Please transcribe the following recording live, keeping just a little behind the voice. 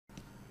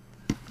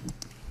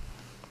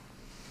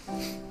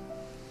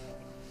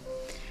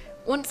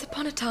Once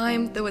upon a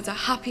time, there was a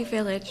happy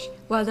village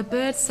where the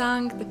birds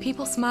sang, the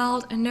people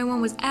smiled, and no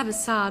one was ever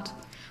sad.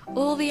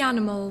 All the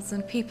animals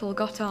and people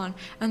got on,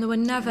 and there were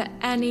never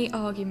any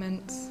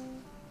arguments.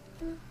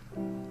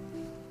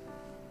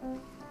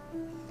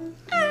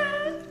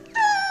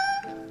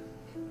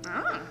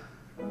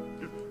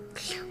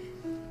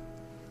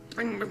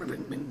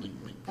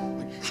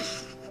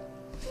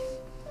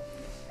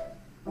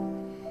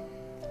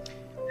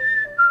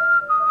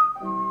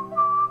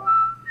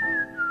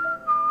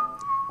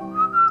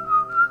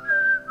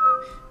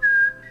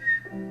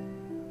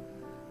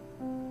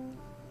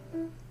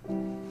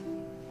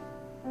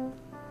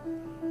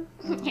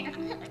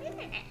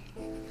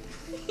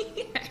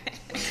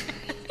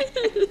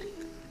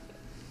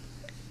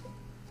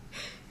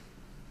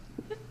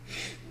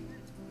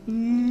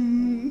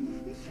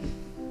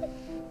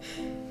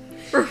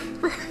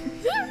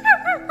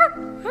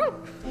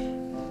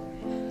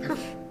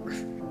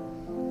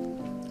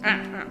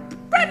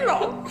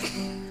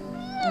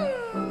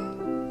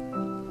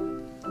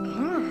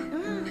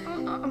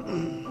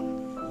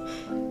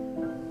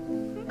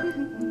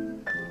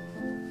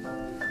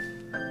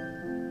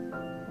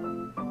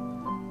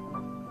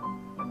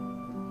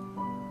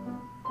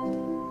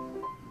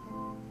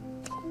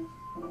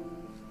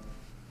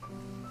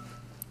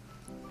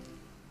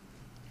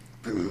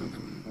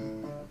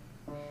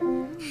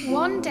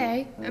 One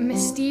day, a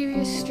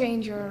mysterious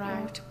stranger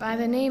arrived by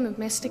the name of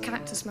Mr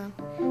Cactus Man,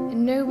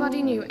 and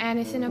nobody knew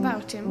anything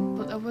about him,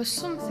 but there was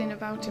something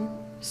about him,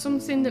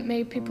 something that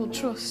made people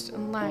trust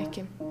and like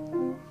him.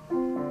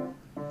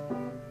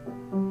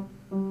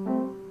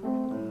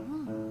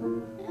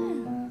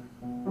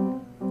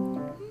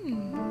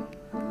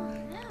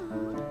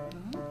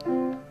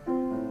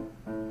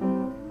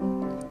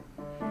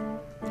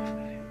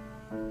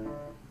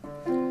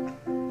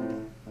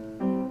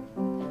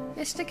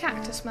 Mr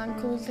Cactus Man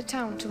called the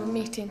town to a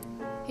meeting.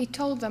 He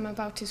told them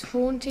about his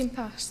haunting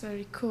past that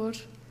he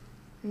could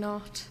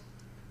not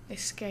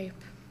escape.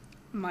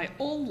 My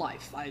whole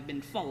life I've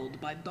been followed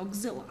by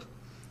Dogzilla.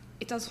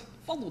 It has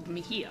followed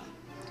me here.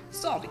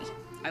 Sorry,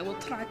 I will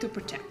try to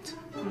protect.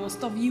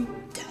 Most of you,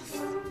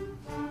 death.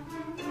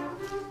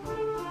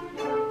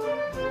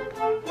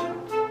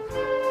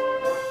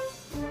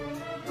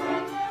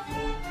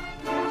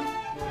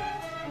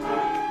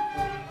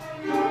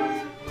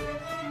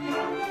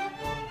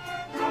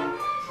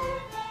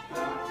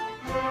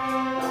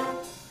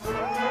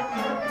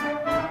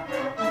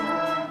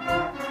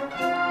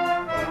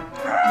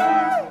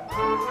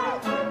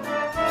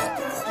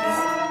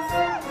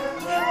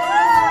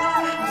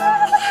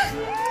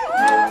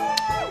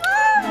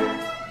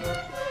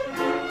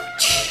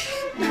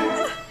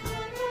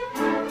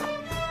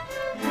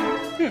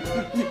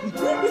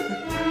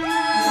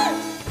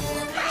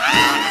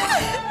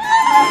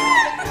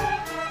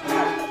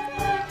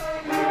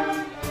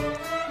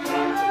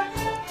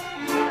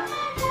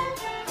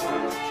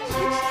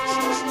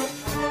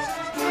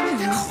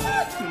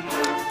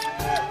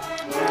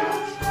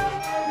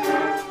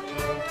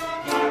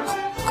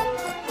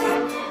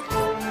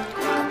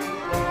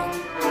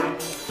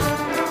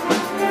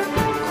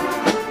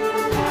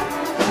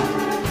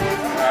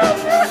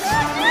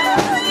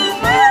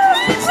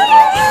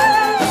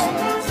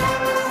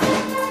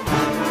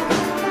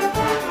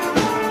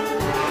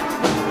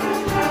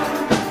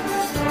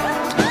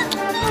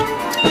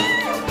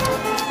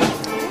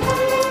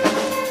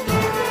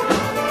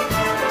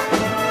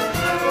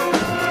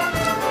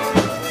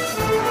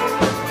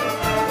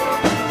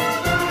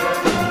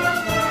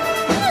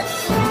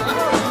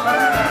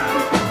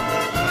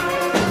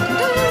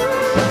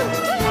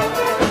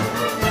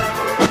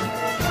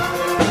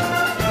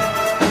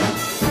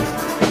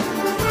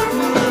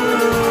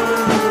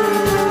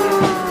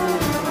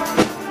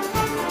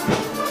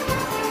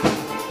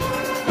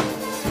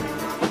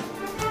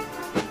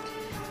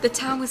 The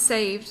town was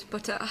saved,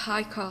 but at a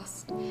high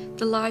cost.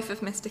 The life of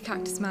Mr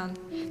Cactus Man.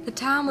 The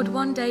town would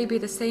one day be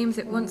the same as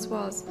it once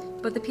was,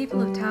 but the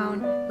people of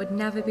town would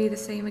never be the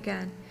same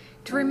again.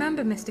 To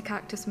remember Mr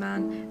Cactus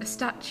Man, a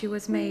statue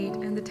was made,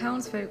 and the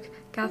townsfolk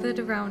gathered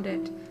around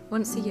it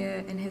once a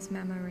year in his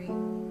memory.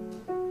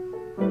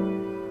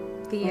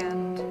 The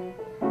end.